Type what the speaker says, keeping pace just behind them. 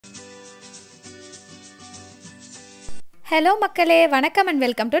Hello மக்களே, வணக்கம் and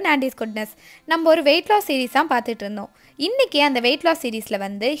welcome to nandysgoodness. நம்ம ஒரு வெயிட் லாஸ் சீரீஸ் தான் பார்த்துட்டு இருந்தோம். இன்றைக்கி அந்த வெயிட் லாஸ் சீரீஸில்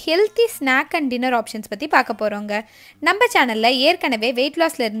வந்து healthy snack and dinner options பற்றி பார்க்க போகிறோங்க. நம்ம சேனலில் ஏற்கனவே வெயிட்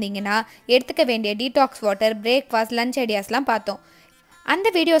லாஸில் இருந்தீங்கன்னா எடுத்துக்க வேண்டிய டீடாக்ஸ் வாட்டர், பிரேக்ஃபாஸ்ட், லஞ்ச் ஐடியாஸ்லாம் பார்த்தோம். அந்த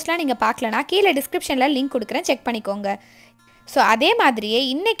வீடியோஸ்லாம் நீங்கள் பார்க்கலனா கீழே டிஸ்கிரிப்ஷனில் லிங்க் கொடுக்குறேன், செக் பண்ணிக்கோங்க. ஸோ அதே மாதிரியே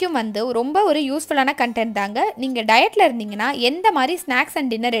இன்றைக்கும் வந்து ரொம்ப ஒரு யூஸ்ஃபுல்லான கண்டென்ட் தாங்க. நீங்கள் டயட்டில் இருந்தீங்கன்னா எந்த மாதிரி ஸ்நாக்ஸ்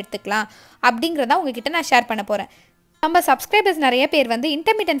அண்ட் டின்னர் எடுத்துக்கலாம் அப்படிங்கிறத உங்ககிட்ட நான் ஷேர் பண்ண போகிறேன். நம்ம சப்ஸ்கிரைபர்ஸ் நிறைய பேர் வந்து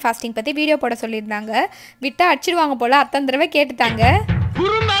இன்டர்மீடியன்ட் ஃபாஸ்டிங் பற்றி வீடியோ போட சொல்லியிருந்தாங்க. விட்டா அடிச்சிடுவாங்க போல் அத்தனை தடவை கேட்டுட்டாங்க.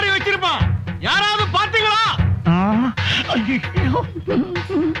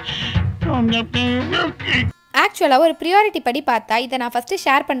 ஆக்சுவலாக ஒரு ப்ரியாரிட்டி படி பார்த்தா இதை நான் ஃபஸ்ட்டு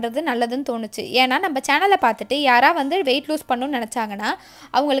ஷேர் பண்ணுறது நல்லதுன்னு தோணுச்சு. ஏன்னா நம்ம சேனலை பார்த்துட்டு யாராவது வந்து வெயிட் லூஸ் பண்ணணும்னு நினச்சாங்கன்னா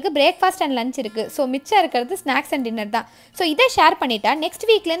அவங்களுக்கு பிரேக்ஃபாஸ்ட் அண்ட் லஞ்ச் இருக்குது. ஸோ மிச்சம் இருக்கிறது ஸ்நாக்ஸ் அண்ட் டின்னர் தான். ஸோ இதை ஷேர் பண்ணிட்டா நெக்ஸ்ட்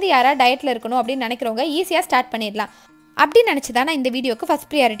வீக்லேருந்து யாராவது டயட்டில் இருக்கணும் அப்படின்னு நினைக்கிறவங்க ஈஸியாக ஸ்டார்ட் பண்ணிடலாம். அப்படி நினச்சி தான் நான் இந்த வீடியோக்கு ஃபஸ்ட்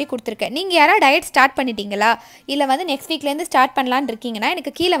ப்ரியாரிட்டி கொடுத்துருக்கேன். நீங்கள் யாராவது டயட் ஸ்டார்ட் பண்ணிட்டீங்களா, இல்லை வந்து நெக்ஸ்ட் வீக்லேருந்து ஸ்டார்ட் பண்ணலான்னு இருக்கீங்கன்னா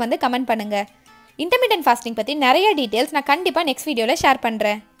எனக்கு கீழே வந்து கமெண்ட் பண்ணுங்கள். இன்டர்மீடியன்ட் ஃபாஸ்டிங் பற்றி நிறைய டீட்டெயில்ஸ் நான் கண்டிப்பாக நெக்ஸ்ட் வீடியோவில் ஷேர்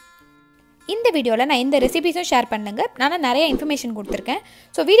பண்ணுறேன். இந்த வீடியோவில் நான் இந்த ரெசிபிஸும் ஷேர் பண்ணுங்க. நான் நிறைய இன்ஃபர்மேஷன் கொடுத்துருக்கேன்.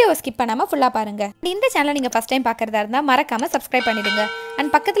 ஸோ வீடியோவை ஸ்கிப் பண்ணாமல் ஃபுல்லாக பாருங்கள். இந்த சேனலை நீங்கள் ஃபஸ்ட் டைம் பார்க்குறதா இருந்தால் மறக்காமல் சப்ஸ்கிரைப் பண்ணிவிடுங்க.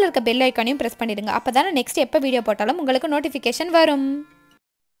 அண்ட் பக்கத்தில் இருக்க பெல் ஐக்கானையும் ப்ரெஸ் பண்ணிவிடுங்க. அப்போ தானே நெக்ஸ்ட் எப்போ வீடியோ போட்டாலும் உங்களுக்கு நோட்டிஃபிகேஷன் வரும்.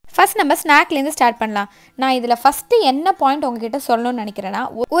 ஃபஸ்ட் நம்ம ஸ்நாக்லேருந்து ஸ்டார்ட் பண்ணலாம். நான் இதில் ஃபஸ்ட்டு என்ன பாயிண்ட் உங்ககிட்ட சொல்லணும்னு நினைக்கிறேன்னா,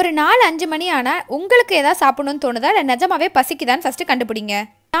 ஒரு 4-5 மணி ஆனால் உங்களுக்கு எதாவது சாப்பிடணும்னு தோணுதா இல்லை நிஜமாவே பசிக்குதான்னு ஃபஸ்ட்டு கண்டுபிடிங்க.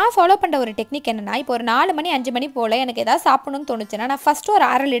 நான் ஃபாலோ பண்ணுற ஒரு டெக்னிக் என்னென்னா, இப்போ ஒரு 4 மணி 5 மணி போல் எனக்கு எதாவது சாப்பிடணும்னு தோணுச்சுன்னா நான் ஃபஸ்ட்டு ஒரு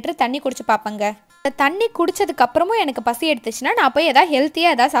 1/2 லிட்டர் தண்ணி குடிச்சு பார்ப்பேங்க. அந்த தண்ணி குடிச்சதுக்கப்புறமும் எனக்கு பசி எடுத்துச்சுன்னா நான் போய் எதாவது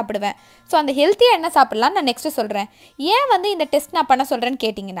ஹெல்த்தியாக எதாவது சாப்பிடுவேன். ஸோ அந்த ஹெல்த்தியாக என்ன சாப்பிட்லான்னு நான் நெக்ஸ்ட்டு சொல்கிறேன். ஏன் வந்து இந்த டெஸ்ட் நான் பண்ண சொல்கிறேன்னு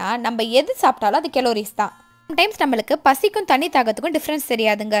கேட்டிங்கன்னா, நம்ம எது சாப்பிட்டாலும் அது கலோரிஸ் தான். சம்டைம்ஸ் நம்மளுக்கு பசிக்கும் தண்ணி தாகத்துக்கும் டிஃப்ரென்ஸ்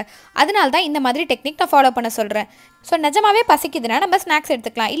தெரியாதுங்க. அதனால தான் இந்த மாதிரி டெக்னிக் நான் ஃபாலோ பண்ண சொல்கிறேன். ஸோ நிஜமாவே பசிக்குதுன்னா நம்ம ஸ்நாக்ஸ்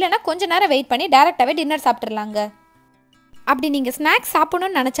எடுத்துக்கலாம், இல்லைனா கொஞ்சம் நேரம் வெயிட் பண்ணி டேரெக்டாகவே டின்னர் சாப்பிட்றலாங்க. அப்படி நீங்கள் ஸ்நாக்ஸ்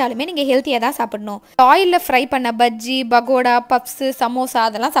சாப்பிடணும்னு நினச்சாலுமே நீங்கள் ஹெல்த்தியாக தான் சாப்பிடணும். ஆயிலில் ஃப்ரை பண்ண பஜ்ஜி, பகோடா, பப்ஸு, சமோசா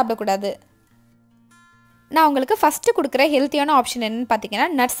அதெல்லாம் சாப்பிடக்கூடாது. நான் உங்களுக்கு ஃபஸ்ட்டு கொடுக்குற ஹெல்த்தியான ஆப்ஷன் என்னென்னு பார்த்தீங்கன்னா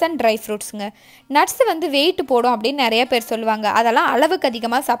நட்ஸ் அண்ட் ட்ரை ஃப்ரூட்ஸுங்க. நட்ஸ் வந்து வெயிட் போடும் அப்படின்னு நிறைய பேர் சொல்லுவாங்க. அதெல்லாம் அளவுக்கு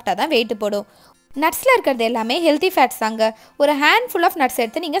அதிகமாக சாப்பிட்டா தான் வெயிட் போடும். நட்ஸில் இருக்கிறது எல்லாமே ஹெல்த்தி ஃபேட்ஸ் தாங்க. ஒரு ஹேண்ட்ஃபுல் ஆஃப் நட்ஸ்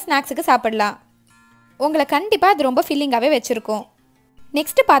எடுத்து நீங்கள் ஸ்நாக்ஸுக்கு சாப்பிடலாம். உங்களை கண்டிப்பாக அது ரொம்ப ஃபில்லிங்காகவே வச்சுருக்கோம்.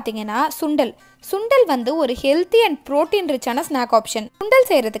 நெக்ஸ்ட்டு பார்த்தீங்கன்னா சுண்டல் வந்து ஒரு ஹெல்த்தி அண்ட் ப்ரோட்டீன் ரிச்சான ஸ்நாக் ஆப்ஷன். சுண்டல்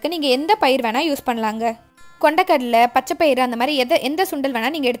செய்கிறதுக்கு நீங்கள் எந்த பயிர் வேணால் யூஸ் பண்ணலாங்க. கொண்டக்கடலை, பச்சைப்பயிறு அந்த மாதிரி எந்த சுண்டல்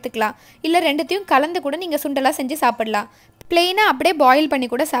வேணால் நீங்கள் எடுத்துக்கலாம். இல்லை ரெண்டுத்தையும் கலந்து கூட நீங்கள் சுண்டலாக செஞ்சு சாப்பிடலாம். ப்ளெயினாக அப்படியே பாயில் பண்ணி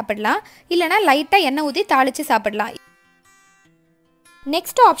கூட சாப்பிடலாம். இல்லைனா லைட்டாக எண்ணெய் ஊற்றி தாளித்து சாப்பிடலாம்.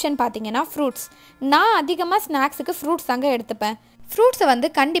 நெக்ஸ்ட் ஆப்ஷன் பார்த்தீங்கன்னா ஃப்ரூட்ஸ். நான் அதிகமாக ஸ்நாக்ஸுக்கு ஃப்ரூட்ஸ் தாங்க எடுத்துப்பேன். ஃப்ரூட்ஸை வந்து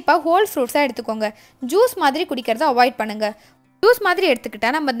கண்டிப்பாக ஹோல் ஃப்ரூட்ஸாக எடுத்துக்கோங்க. ஜூஸ் மாதிரி குடிக்கிறத அவாய்ட் பண்ணுங்கள். ஜூஸ் மாதிரி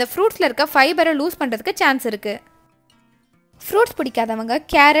எடுத்துக்கிட்டால் நம்ம இந்த ஃப்ரூட்ஸில் இருக்க ஃபைபரை லூஸ் பண்ணுறதுக்கு சான்ஸ் இருக்குது. ஃப்ரூட்ஸ் பிடிக்காதவங்க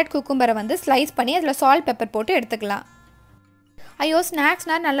கேரட், குக்கும்பரை வந்து ஸ்லைஸ் பண்ணி அதில் சால்ட், பெப்பர் போட்டு எடுத்துக்கலாம். ஐயோ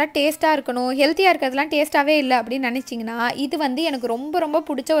ஸ்நாக்ஸ்னால் நல்லா டேஸ்ட்டாக இருக்கணும், ஹெல்த்தியாக இருக்கிறதுலாம் டேஸ்ட்டாகவே இல்லை அப்படின்னு நினச்சிங்கன்னா இது வந்து எனக்கு ரொம்ப ரொம்ப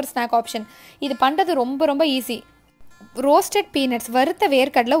பிடிச்ச ஒரு ஸ்நாக் ஆப்ஷன். இது பண்ணுறது ரொம்ப ரொம்ப ஈஸி. ரோஸ்டட் பீனட்ஸ், வறுத்த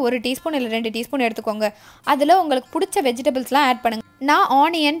வேர்க்கடலை 1 டீஸ்பூன் இல்லை 2 டீஸ்பூன் எடுத்துக்கோங்க. அதில் உங்களுக்கு பிடிச்ச வெஜிடபிள்ஸ்லாம் ஆட் பண்ணுங்கள். நான்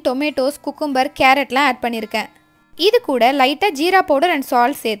ஆனியன், டொமேட்டோஸ், குக்கும்பர், கேரட்லாம் ஆட் பண்ணியிருக்கேன். இது கூட லைட்டாக ஜீரா பவுடர் அண்ட்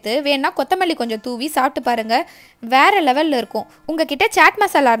சால்ட் சேர்த்து வேணா கொத்தமல்லி கொஞ்சம் தூவி சாப்பிட்டு பாருங்கள், வேறு லெவலில் இருக்கும். உங்ககிட்ட சாட்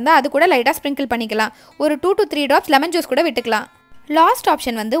மசாலா இருந்தால் அது கூட லைட்டாக ஸ்ப்ரிங்கிள் பண்ணிக்கலாம். ஒரு 2 to 3 ட்ராப்ஸ் லெமன் ஜூஸ் கூட விட்டுக்கலாம். லாஸ்ட்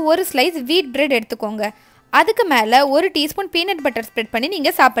ஆப்ஷன் வந்து ஒரு ஸ்லைஸ் வீட் பிரெட் எடுத்துக்கோங்க. அதுக்கு மேலே 1 டீஸ்பூன் பீனட் பட்டர் ஸ்ப்ரெட் பண்ணி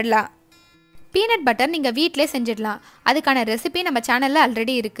நீங்கள் சாப்பிடலாம். பீனட் பட்டர் நீங்கள் வீட்டிலே செஞ்சிடலாம். அதுக்கான ரெசிபி நம்ம சேனலில்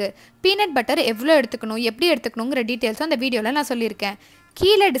ஆல்ரெடி இருக்குது. பீனட் பட்டர் எவ்வளோ எடுத்துக்கணும், எப்படி எடுத்துக்கணுங்கிற டீட்டெயில்ஸும் அந்த வீடியோவில் நான் சொல்லியிருக்கேன்.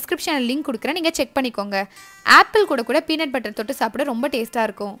 கீழே டிஸ்கிரிப்ஷனில் லிங்க் கொடுக்குறேன், நீங்கள் செக் பண்ணிக்கோங்க. ஆப்பிள் கூட பீனட் பட்டர் தொட்டு சாப்பிட ரொம்ப டேஸ்ட்டாக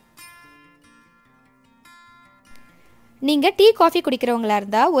இருக்கும். நீங்கள் டீ, காஃபி குடிக்கிறவங்களா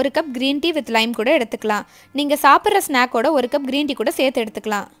இருந்தால் 1 cup green tea with Lime கூட எடுத்துக்கலாம். நீங்கள் சாப்பிட்ற ஸ்நாக்கோட 1 கப் க்ரீன் டீ கூட சேர்த்து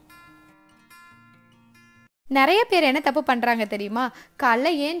எடுத்துக்கலாம். நிறைய பேர் என்ன தப்பு பண்ணுறாங்க தெரியுமா, காலைல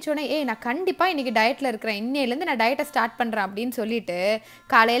ஏஞ்சோன்னே நான் கண்டிப்பாக இன்றைக்கி டயட்டில் இருக்கிறேன், இன்னையிலேருந்து நான் டயட்டை ஸ்டார்ட் பண்ணுறேன் அப்படின்னு சொல்லிட்டு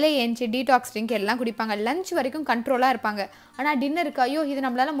காலையில் ஏஞ்சி டீடாக்ஸ் ட்ரிங்க் எல்லாம் குடிப்பாங்க. லஞ்ச் வரைக்கும் கண்ட்ரோலாக இருப்பாங்க. ஆனால் டின்னருக்கு ஐயோ இது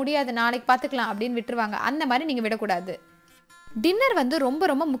நம்மளால் முடியாது, நாளைக்கு பார்த்துக்கலாம் அப்படின்னு விட்டுருவாங்க. அந்த மாதிரி நீங்கள் விடக்கூடாது. டின்னர் வந்து ரொம்ப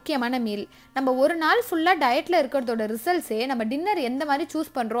ரொம்ப முக்கியமான மீல். நம்ம ஒரு நாள் ஃபுல்லாக டயட்டில் இருக்கிறதோட ரிசல்ட்ஸே நம்ம டின்னர் எந்த மாதிரி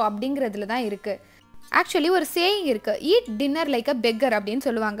சூஸ் பண்ணுறோம் அப்படிங்கிறதுல தான் இருக்குது. ஆக்சுவலி ஒரு சேயிங் இருக்குது, ஈட் டின்னர் லைக் அ பெக்கர் அப்படின்னு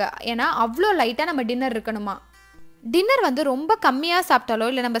சொல்லுவாங்க. ஏன்னா அவ்வளோ லைட்டாக நம்ம டின்னர் இருக்கணுமா. டின்னர் வந்து ரொம்ப கம்மியாக சாப்பிட்டாலோ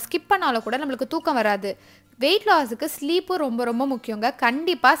இல்லை நம்ம ஸ்கிப் பண்ணாலோ கூட நம்மளுக்கு தூக்கம் வராது. வெயிட் லாஸுக்கு ஸ்லீப்பும் ரொம்ப ரொம்ப முக்கியங்க.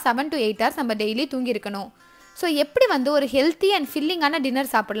 கண்டிப்பாக 7 to 8 hours நம்ம டெய்லி தூங்கியிருக்கணும். ஸோ எப்படி வந்து ஒரு ஹெல்த்தி அண்ட் ஃபில்லிங்கான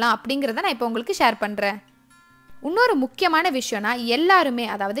டின்னர் சாப்பிடலாம் அப்படிங்கிறத நான் இப்போ உங்களுக்கு ஷேர் பண்ணுறேன். இன்னொரு முக்கியமான விஷயம்னா எல்லாருமே,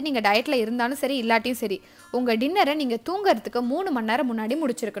 அதாவது நீங்கள் டயட்டில் இருந்தாலும் சரி இல்லாட்டியும் சரி, உங்கள் டின்னரை நீங்கள் தூங்குறதுக்கு 3 மணி நேரம் முன்னாடி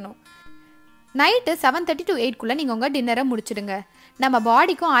முடிச்சிருக்கணும். நைட்டு 7:30 to 8க்குள்ளே நீங்கள் உங்கள் டின்னரை முடிச்சிடுங்க. நம்ம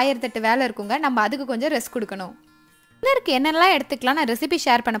பாடிக்கும் 1008 வேலை இருக்குங்க, நம்ம அதுக்கு கொஞ்சம் ரெஸ்ட் கொடுக்கணும். டின்னருக்கு என்னெல்லாம் எடுத்துக்கலாம் நான் ரெசிபி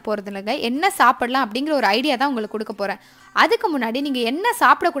ஷேர் பண்ண போகிறது இல்லைங்க. என்ன சாப்பிடலாம் அப்படிங்கிற ஒரு ஐடியா தான் உங்களுக்கு கொடுக்க போகிறேன். அதுக்கு முன்னாடி நீங்கள் என்ன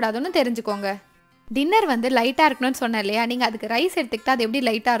சாப்பிடக்கூடாதுன்னு தெரிஞ்சுக்கோங்க. டின்னர் வந்து லைட்டாக இருக்கணும்னு சொன்னேன் இல்லையா, நீங்கள் அதுக்கு ரைஸ் எடுத்துக்கிட்டால் அது எப்படி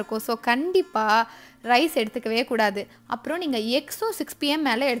லைட்டாக இருக்கும். ஸோ கண்டிப்பாக ரைஸ் எடுத்துக்கவே கூடாது. அப்புறம் நீங்கள் எக்ஸும் 6 PM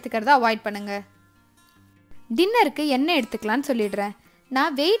மேலே எடுத்துக்கிறத அவாய்ட் பண்ணுங்கள். டின்னருக்கு என்ன எடுத்துக்கலான்னு சொல்லிடுறேன்.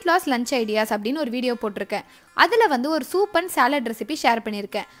 நான் வெயிட் லாஸ் லஞ்ச் ஐடியாஸ் அப்படின்னு ஒரு வீடியோ போட்டிருக்கேன். அதில் வந்து ஒரு soup and salad recipe share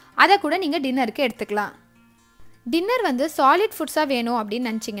பண்ணியிருக்கேன். அதை கூட நீங்கள் டின்னருக்கு எடுத்துக்கலாம். டின்னர் வந்து சாலிட் ஃபுட்ஸாக வேணும் அப்படின்னு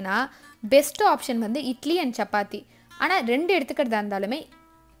நினச்சிங்கன்னா பெஸ்ட்டு ஆப்ஷன் வந்து இட்லி அண்ட் சப்பாத்தி. ஆனால் 2 எடுத்துக்கிறதா இருந்தாலுமே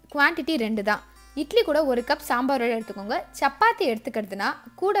குவான்டிட்டி 2 தான். இட்லி கூட 1 கப் சாம்பாரோடு எடுத்துக்கோங்க. சப்பாத்தி எடுத்துக்கிறதுனா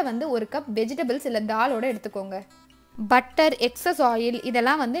கூட வந்து 1 கப் வெஜிடபிள்ஸ் இல்லை தாலோடு எடுத்துக்கோங்க. பட்டர், எக்ஸஸ் ஆயில்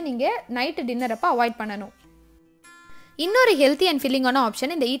இதெல்லாம் வந்து நீங்கள் நைட்டு டின்னர் அப்போ அவாய்ட் பண்ணணும். இன்னொரு ஹெல்த்தி அண்ட் ஃபில்லிங்கான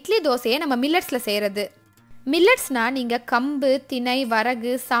ஆப்ஷன் இந்த இட்லி தோசையை நம்ம மில்லட்ஸில் செய்கிறது. மில்லட்ஸ்னால் நீங்கள் கம்பு, திணை,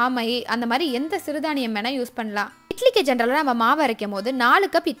 வரகு, சாமை அந்த மாதிரி எந்த சிறுதானியம் வேணால் யூஸ் பண்ணலாம். இட்லிக்கு ஜென்ரலாக நம்ம மாவு அரைக்கும் போது 4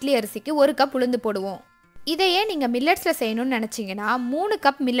 கப் இட்லி அரிசிக்கு 1 கப் உளுந்து போடுவோம். இதையே நீங்கள் மில்லட்ஸில் செய்யணும்னு நினச்சிங்கன்னா 3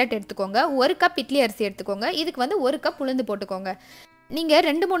 கப் மில்லட் எடுத்துக்கோங்க, 1 கப் இட்லி அரிசி எடுத்துக்கோங்க. இதுக்கு வந்து 1 கப் உளுந்து போட்டுக்கோங்க. நீங்கள்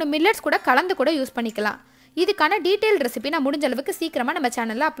 2-3 மில்லட்ஸ் கூட கலந்து கூட யூஸ் பண்ணிக்கலாம். இதுக்கான டீட்டெயில் ரெசிபி நான் முடிஞ்ச அளவுக்கு சீக்கிரமாக நம்ம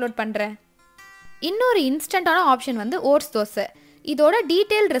சேனலில் அப்லோட் பண்ணுறேன். இன்னொரு இன்ஸ்டண்ட்டான ஆப்ஷன் வந்து ஓட்ஸ் தோசை. இதோட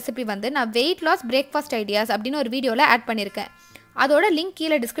டீட்டெயில் ரெசிபி வந்து நான் வெயிட் லாஸ் பிரேக்ஃபாஸ்ட் ஐடியாஸ் அப்படின்னு ஒரு வீடியோவில் ஆட் பண்ணியிருக்கேன். அதோட லிங்க்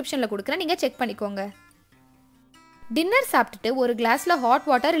கீழே டிஸ்கிரிப்ஷனில் கொடுக்குறேன், நீங்கள் செக் பண்ணிக்கோங்க. டின்னர் சாப்பிட்டுட்டு ஒரு கிளாஸில் ஹாட்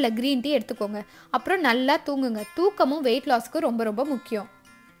வாட்டர் இல்லை க்ரீன் டீ எடுத்துக்கோங்க. அப்புறம் நல்லா தூங்குங்க. தூக்கமும் வெயிட் லாஸ்க்கு ரொம்ப ரொம்ப முக்கியம்.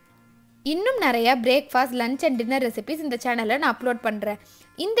 இன்னும் நிறைய breakfast, lunch and dinner recipes இந்த சேனலில் நான் அப்லோட் பண்ணுறேன்.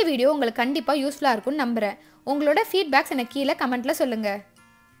 இந்த வீடியோ உங்களுக்கு கண்டிப்பாக யூஸ்ஃபுல்லாக இருக்கும்னு நம்புகிறேன். உங்களோட ஃபீட்பேக்ஸ் எனக்கு கீழே கமெண்ட்டில் சொல்லுங்கள்.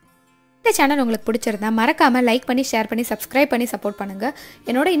 இந்த சேனல் உங்களுக்கு பிடிச்சிருந்தா மறக்காமல் லைக் பண்ணி, ஷேர் பண்ணி, சப்ஸ்கிரைப் பண்ணி சப்போர்ட் பண்ணுங்கள்.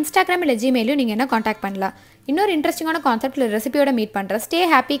 என்னோட இன்ஸ்டாகிராம் இல்லை ஜிமெயிலும் நீங்கள் என்ன காண்டாக்ட் பண்ணலாம். இன்னொரு இன்ட்ரெஸ்டிங்கான கான்செப்ட் இல்லை ரெசிபியோட மீட் பண்ணுறேன். ஸ்டே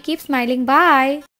ஹாப்பி, கீப் ஸ்மைலிங், பாய்.